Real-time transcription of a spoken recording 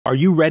Are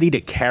you ready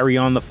to carry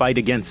on the fight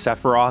against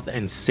Sephiroth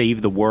and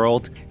save the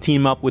world?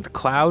 Team up with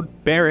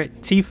Cloud,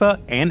 Barret, Tifa,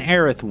 and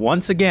Aerith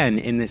once again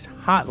in this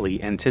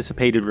hotly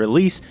anticipated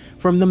release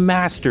from the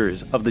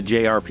masters of the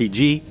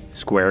JRPG,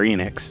 Square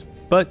Enix.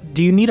 But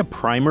do you need a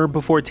primer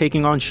before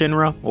taking on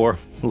Shinra? Or,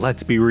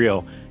 let's be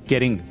real,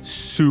 getting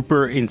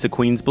super into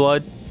Queen's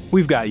Blood?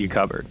 We've got you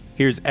covered.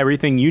 Here's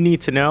everything you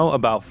need to know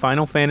about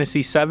Final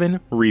Fantasy VII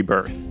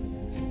Rebirth.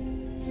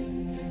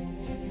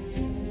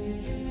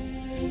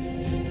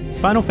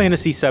 Final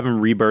Fantasy VII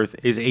Rebirth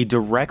is a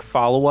direct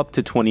follow-up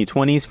to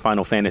 2020's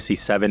Final Fantasy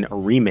VII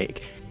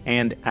Remake,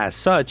 and as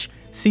such,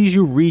 sees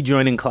you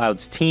rejoining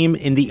Cloud's team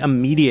in the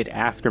immediate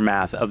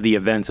aftermath of the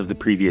events of the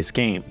previous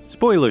game.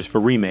 Spoilers for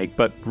Remake,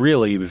 but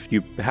really, if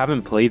you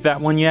haven't played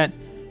that one yet,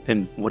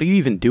 then what are you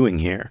even doing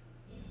here?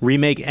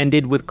 Remake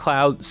ended with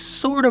Cloud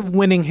sort of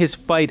winning his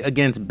fight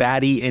against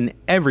baddie in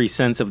every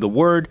sense of the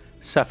word,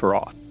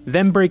 Sephiroth,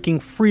 then breaking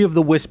free of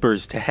the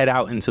Whispers to head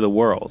out into the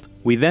world.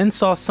 We then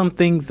saw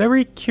something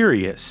very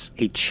curious,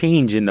 a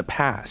change in the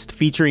past,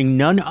 featuring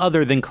none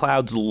other than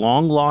Cloud's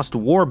long-lost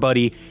war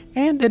buddy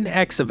and an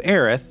ex of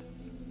Aerith,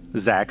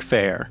 Zack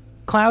Fair.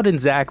 Cloud and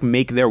Zack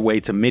make their way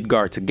to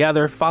Midgar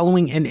together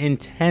following an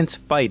intense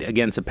fight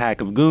against a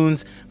pack of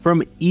goons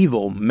from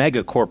evil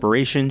mega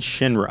corporation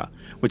Shinra,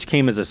 which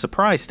came as a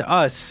surprise to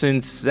us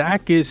since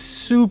Zack is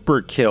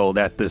super killed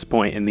at this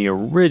point in the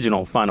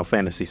original Final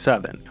Fantasy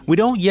VII. We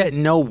don't yet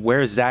know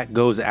where Zack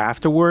goes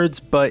afterwards,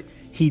 but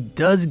he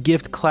does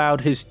gift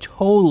Cloud his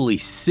totally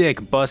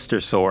sick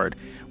Buster Sword,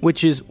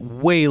 which is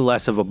way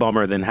less of a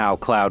bummer than how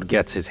Cloud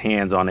gets his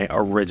hands on it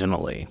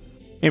originally.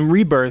 In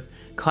Rebirth,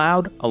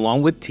 Cloud,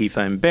 along with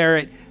Tifa and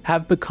Barret,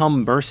 have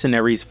become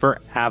mercenaries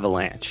for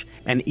Avalanche,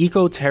 an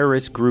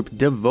eco-terrorist group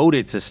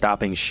devoted to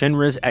stopping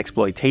Shinra's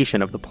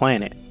exploitation of the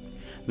planet.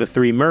 The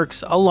three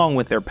mercs, along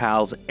with their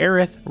pals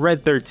Aerith,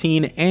 Red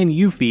 13, and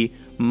Yuffie,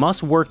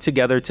 must work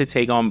together to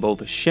take on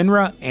both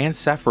Shinra and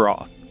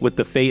Sephiroth, with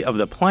the fate of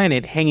the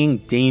planet hanging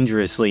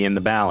dangerously in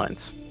the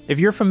balance. If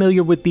you're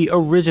familiar with the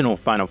original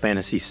Final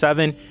Fantasy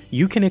VII,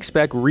 you can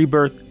expect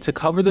Rebirth to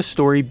cover the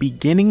story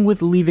beginning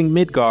with leaving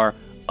Midgar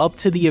up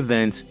to the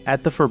events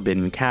at the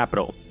Forbidden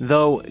Capital.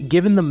 Though,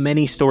 given the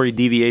many story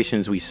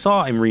deviations we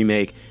saw in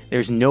Remake,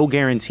 there's no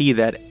guarantee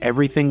that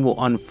everything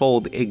will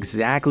unfold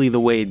exactly the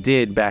way it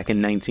did back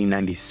in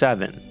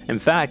 1997. In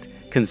fact,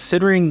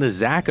 considering the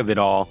Zack of it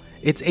all,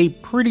 it's a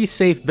pretty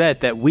safe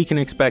bet that we can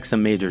expect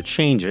some major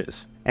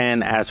changes.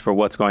 And as for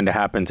what's going to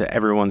happen to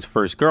everyone's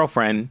first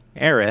girlfriend,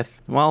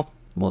 Aerith, well,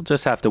 we'll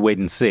just have to wait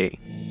and see.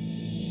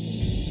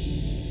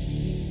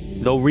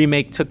 Though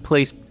Remake took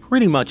place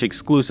pretty much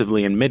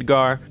exclusively in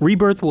Midgar,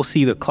 Rebirth will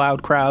see the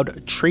Cloud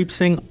crowd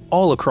traipsing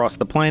all across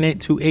the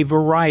planet to a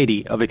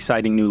variety of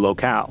exciting new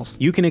locales.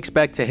 You can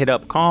expect to hit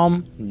up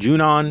Calm,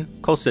 Junon,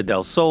 Costa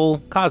del Sol,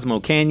 Cosmo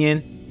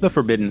Canyon, the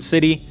Forbidden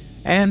City,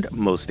 and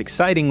most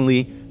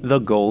excitingly, the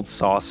Gold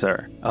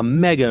Saucer, a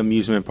mega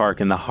amusement park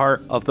in the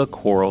heart of the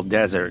Coral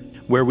Desert,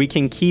 where we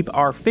can keep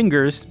our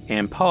fingers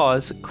and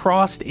paws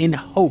crossed in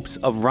hopes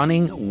of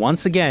running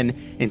once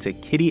again into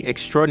Kitty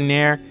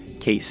Extraordinaire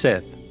Kate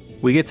Sith.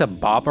 We get to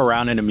bop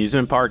around an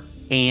amusement park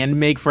and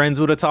make friends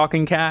with a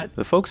talking cat.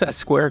 The folks at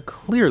Square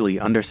clearly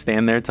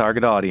understand their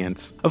target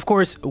audience. Of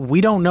course,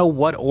 we don't know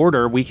what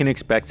order we can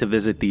expect to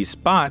visit these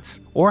spots,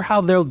 or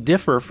how they'll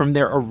differ from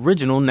their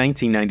original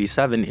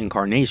 1997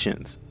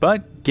 incarnations.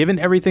 But given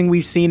everything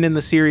we've seen in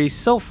the series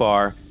so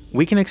far,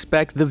 we can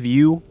expect the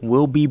view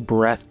will be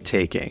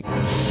breathtaking.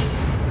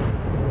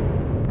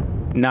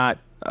 Not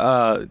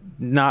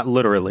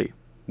literally,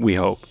 we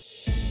hope.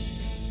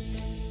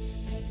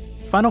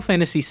 Final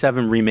Fantasy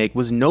VII Remake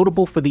was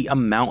notable for the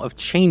amount of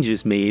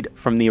changes made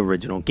from the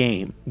original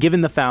game.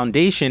 Given the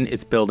foundation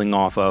it's building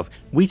off of,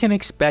 we can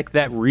expect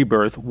that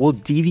Rebirth will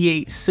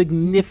deviate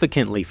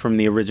significantly from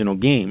the original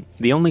game.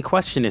 The only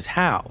question is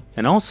how,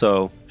 and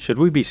also, should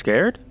we be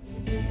scared?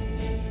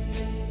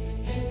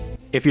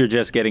 If you're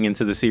just getting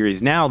into the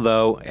series now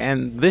though,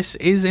 and this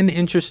is an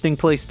interesting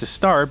place to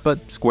start,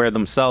 but Square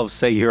themselves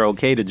say you're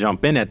okay to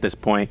jump in at this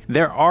point,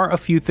 there are a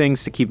few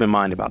things to keep in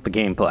mind about the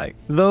gameplay.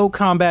 Though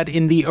combat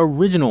in the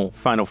original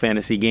Final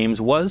Fantasy games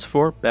was,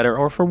 for better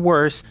or for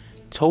worse,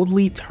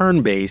 totally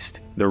turn-based,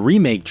 the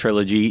Remake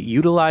trilogy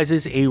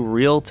utilizes a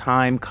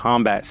real-time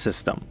combat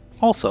system,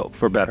 also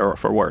for better or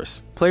for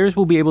worse. Players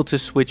will be able to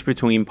switch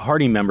between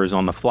party members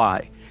on the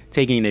fly,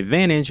 taking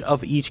advantage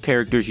of each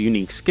character's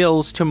unique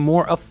skills to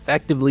more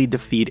effectively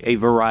defeat a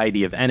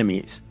variety of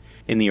enemies.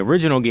 In the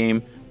original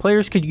game,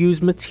 players could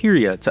use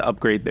materia to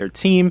upgrade their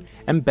team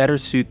and better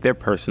suit their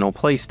personal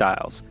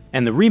playstyles.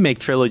 And the Remake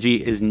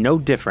trilogy is no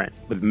different,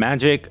 with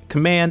magic,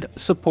 command,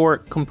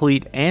 support,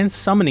 complete, and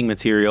summoning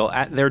material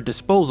at their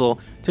disposal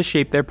to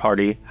shape their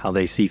party how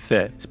they see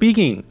fit.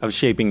 Speaking of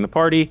shaping the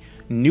party,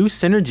 new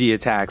synergy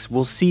attacks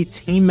will see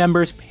team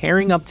members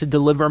pairing up to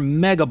deliver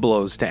mega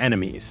blows to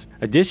enemies.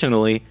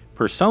 Additionally,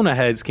 Persona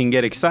heads can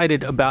get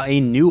excited about a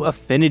new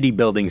affinity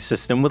building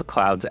system with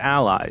Cloud's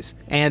allies.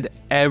 And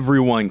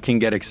everyone can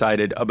get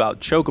excited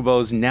about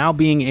Chocobos now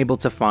being able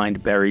to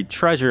find buried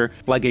treasure,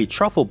 like a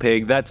truffle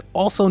pig that's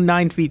also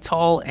 9 feet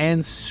tall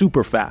and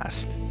super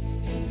fast.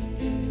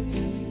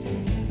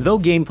 Though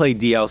gameplay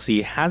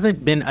DLC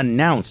hasn't been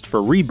announced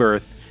for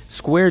Rebirth,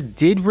 Square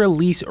did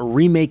release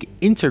Remake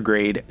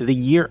Intergrade the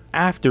year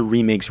after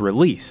Remake's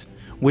release,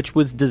 which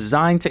was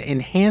designed to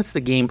enhance the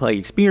gameplay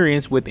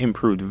experience with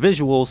improved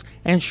visuals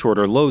and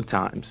shorter load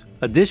times.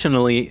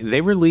 Additionally,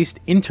 they released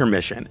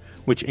Intermission,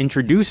 which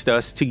introduced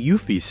us to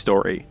Yuffie's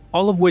story.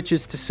 All of which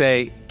is to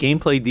say,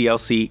 gameplay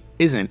DLC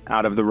isn't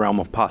out of the realm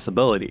of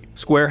possibility.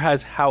 Square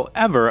has,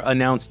 however,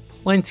 announced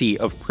plenty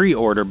of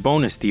pre-order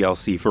bonus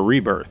DLC for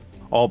Rebirth.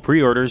 All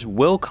pre-orders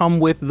will come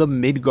with the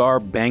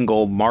Midgar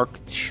Bangle Mark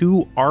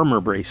II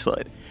armor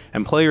bracelet,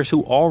 and players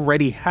who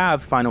already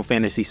have Final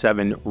Fantasy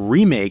VII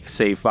Remake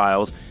save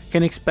files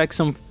can expect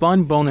some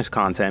fun bonus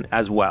content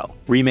as well.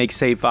 Remake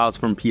save files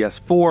from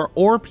PS4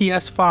 or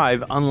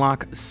PS5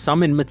 unlock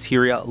Summon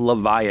Materia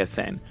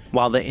Leviathan,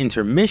 while the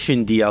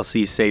Intermission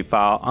DLC save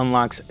file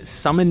unlocks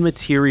Summon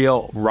Materia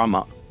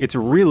Rama. It's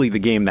really the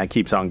game that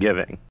keeps on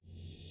giving.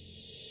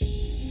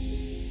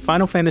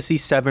 Final Fantasy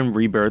VII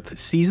Rebirth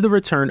sees the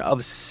return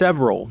of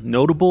several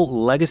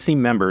notable legacy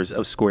members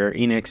of Square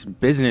Enix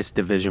Business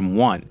Division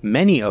 1,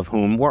 many of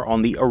whom were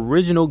on the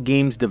original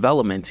game's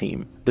development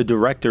team. The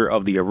director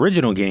of the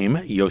original game,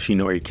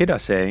 Yoshinori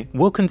Kitase,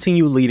 will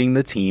continue leading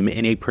the team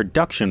in a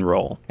production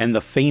role, and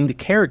the famed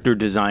character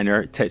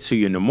designer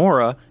Tetsuya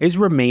Nomura is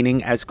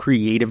remaining as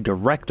creative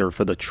director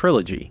for the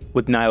trilogy,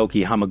 with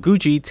Naoki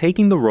Hamaguchi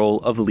taking the role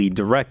of lead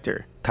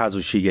director.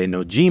 Kazushige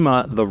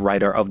Nojima, the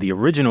writer of the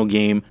original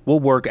game, will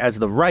work as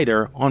the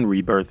writer on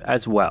Rebirth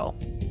as well.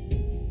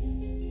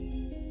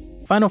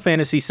 Final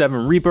Fantasy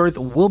VII Rebirth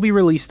will be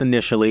released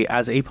initially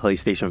as a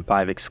PlayStation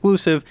 5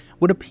 exclusive,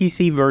 with a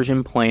PC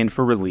version planned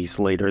for release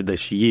later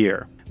this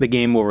year. The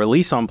game will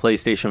release on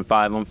PlayStation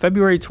 5 on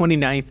February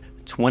 29th,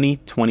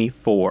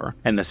 2024,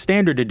 and the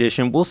standard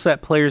edition will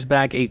set players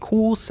back a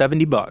cool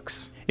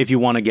 $70. If you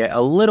want to get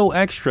a little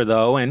extra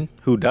though, and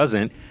who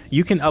doesn't,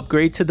 you can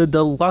upgrade to the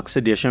deluxe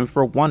edition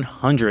for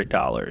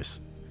 $100,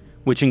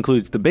 which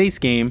includes the base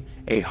game,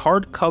 a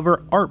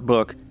hardcover art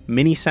book,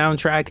 mini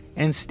soundtrack,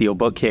 and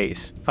steelbook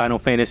case. Final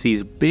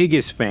Fantasy's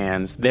biggest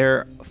fans,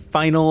 their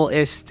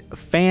finalist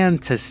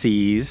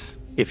fantasies,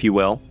 if you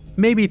will,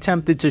 may be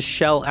tempted to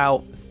shell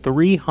out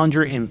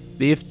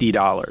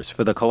 $350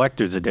 for the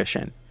collector's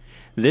edition.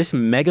 This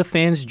mega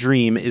fan's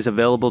dream is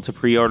available to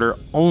pre-order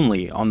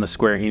only on the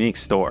Square Enix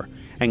store,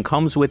 and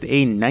comes with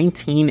a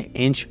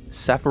 19-inch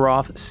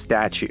Sephiroth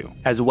statue,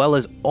 as well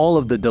as all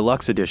of the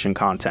deluxe edition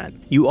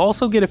content. You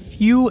also get a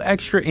few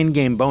extra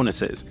in-game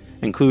bonuses,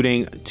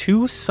 including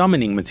 2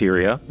 summoning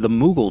materia, the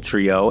Moogle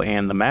Trio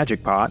and the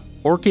Magic Pot,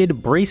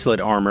 Orchid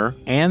Bracelet Armor,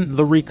 and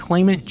the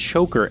Reclaimant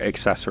Choker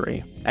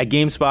accessory. At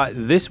GameSpot,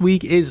 this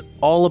week is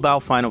all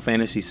about Final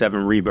Fantasy VII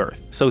Rebirth,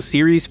 so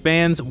series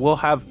fans will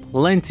have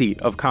plenty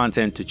of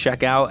content to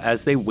check out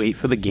as they wait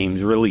for the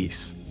game's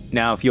release.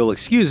 Now, if you'll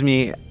excuse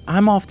me,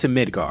 I'm off to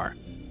Midgar.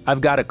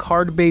 I've got a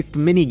card-based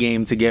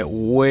minigame to get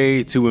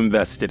way too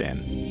invested in.